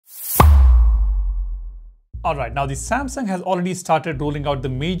Alright, now the Samsung has already started rolling out the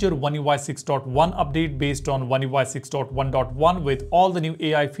major One UI 6.1 update based on One UI 6.1.1 with all the new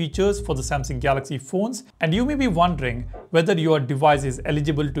AI features for the Samsung Galaxy phones. And you may be wondering whether your device is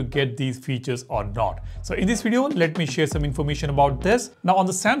eligible to get these features or not. So in this video, let me share some information about this. Now on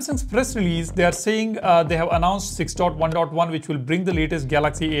the Samsung's press release, they are saying they have announced 6.1.1 which will bring the latest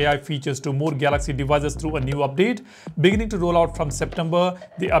Galaxy AI features to more Galaxy devices through a new update. Beginning to roll out from September,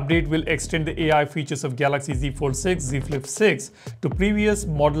 the update will extend the AI features of Galaxy Z Fold 6, Z Flip 6 to previous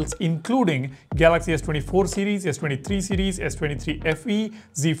models including Galaxy S24 series, S23 series, S23 FE,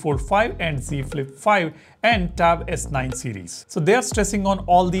 Z Fold 5 and Z Flip 5 and Tab S9 series. So they are stressing on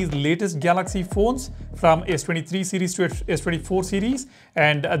all these latest Galaxy phones from S23 series to S24 series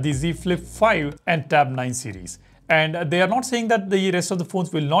and the Z Flip 5 and Tab 9 series. And they are not saying that the rest of the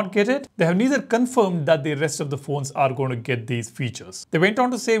phones will not get it. They have neither confirmed that the rest of the phones are going to get these features. They went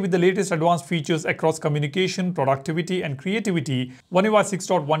on to say with the latest advanced features across communication, productivity and creativity, One UI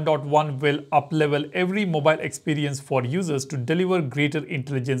 6.1.1 will up-level every mobile experience for users to deliver greater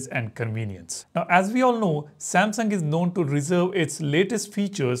intelligence and convenience. Now, as we all know, Samsung is known to reserve its latest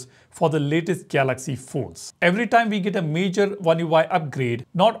features for the latest Galaxy phones. Every time we get a major One UI upgrade,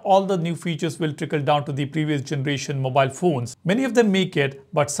 not all the new features will trickle down to the previous generation mobile phones. Many of them make it,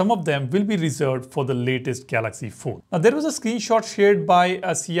 but some of them will be reserved for the latest Galaxy phone. Now there was a screenshot shared by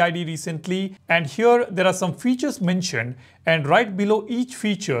a CID recently, and here there are some features mentioned, and right below each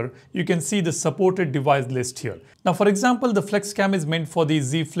feature you can see the supported device list here. Now for example, the flex cam is meant for the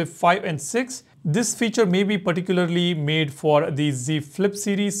Z Flip 5 and 6. This feature may be particularly made for the Z Flip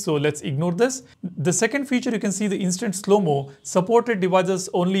series, so let's ignore this. The second feature, you can see the instant slow-mo, supported devices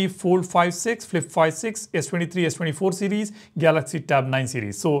only Fold 5, 6, Flip 5, 6, S23, S24 series, Galaxy Tab 9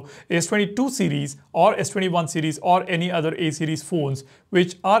 series. So S22 series or S21 series or any other A series phones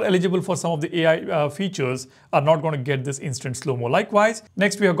which are eligible for some of the AI features are not going to get this instant slow-mo. Likewise,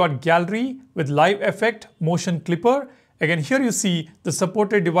 next we have got gallery with live effect, motion clipper. Again, here you see the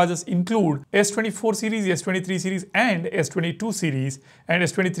supported devices include S24 series, S23 series and S22 series and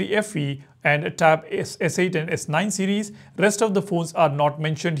S23 FE and Tab S8 and S9 series. Rest of the phones are not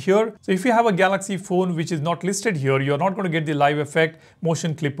mentioned here. So if you have a Galaxy phone which is not listed here, you're not going to get the live effect,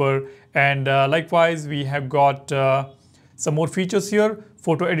 motion clipper, and likewise we have got some more features here.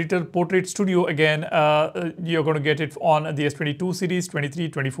 Photo editor, portrait studio, again, you're going to get it on the S22 series, 23,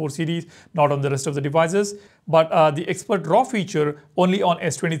 24 series, not on the rest of the devices. But the expert raw feature only on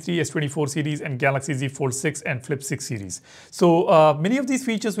S23, S24 series and Galaxy Z Fold 6 and Flip 6 series. So many of these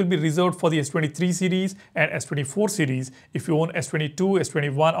features will be reserved for the S23 series and S24 series. If you own S22,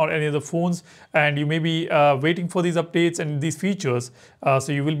 S21 or any other phones and you may be waiting for these updates and these features,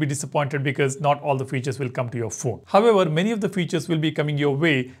 so you will be disappointed because not all the features will come to your phone. However, many of the features will be coming your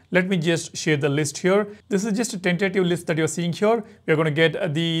way. Let me just share the list here. This is just a tentative list that you're seeing here. We're going to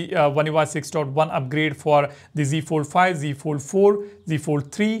get the One UI 6.1 upgrade for the Z Fold 5, Z Fold 4, Z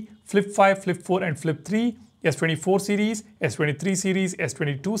Fold 3, Flip 5, Flip 4 and Flip 3, S24 series, S23 series,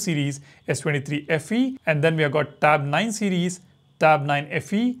 S22 series, S23 FE, and then we have got Tab 9 series, Tab 9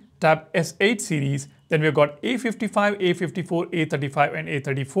 FE, Tab S8 series. Then we've got A55, A54, A35 and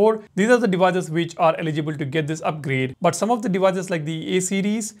A34. These are the devices which are eligible to get this upgrade. But some of the devices like the A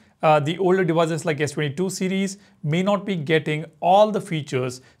series, the older devices like S22 series may not be getting all the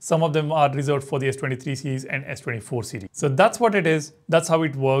features. Some of them are reserved for the S23 series and S24 series. So that's what it is. That's how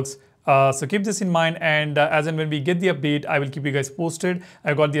it works. So keep this in mind, and as and when we get the update, I will keep you guys posted.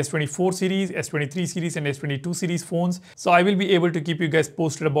 I've got the S24 series, S23 series and S22 series phones. So I will be able to keep you guys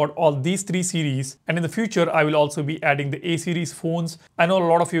posted about all these three series. And in the future, I will also be adding the A series phones. I know a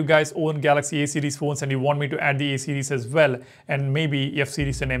lot of you guys own Galaxy A series phones and you want me to add the A series as well. And maybe F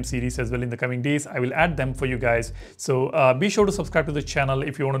series and M series as well in the coming days. I will add them for you guys. So be sure to subscribe to the channel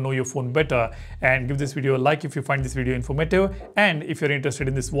if you want to know your phone better, and give this video a like if you find this video informative. And if you're interested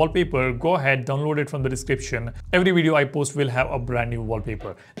in this wallpaper, go ahead, download it from the description. Every video I post will have a brand new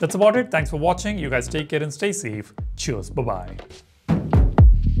wallpaper. That's about it. Thanks for watching. You guys take care and stay safe. Cheers. Bye-bye.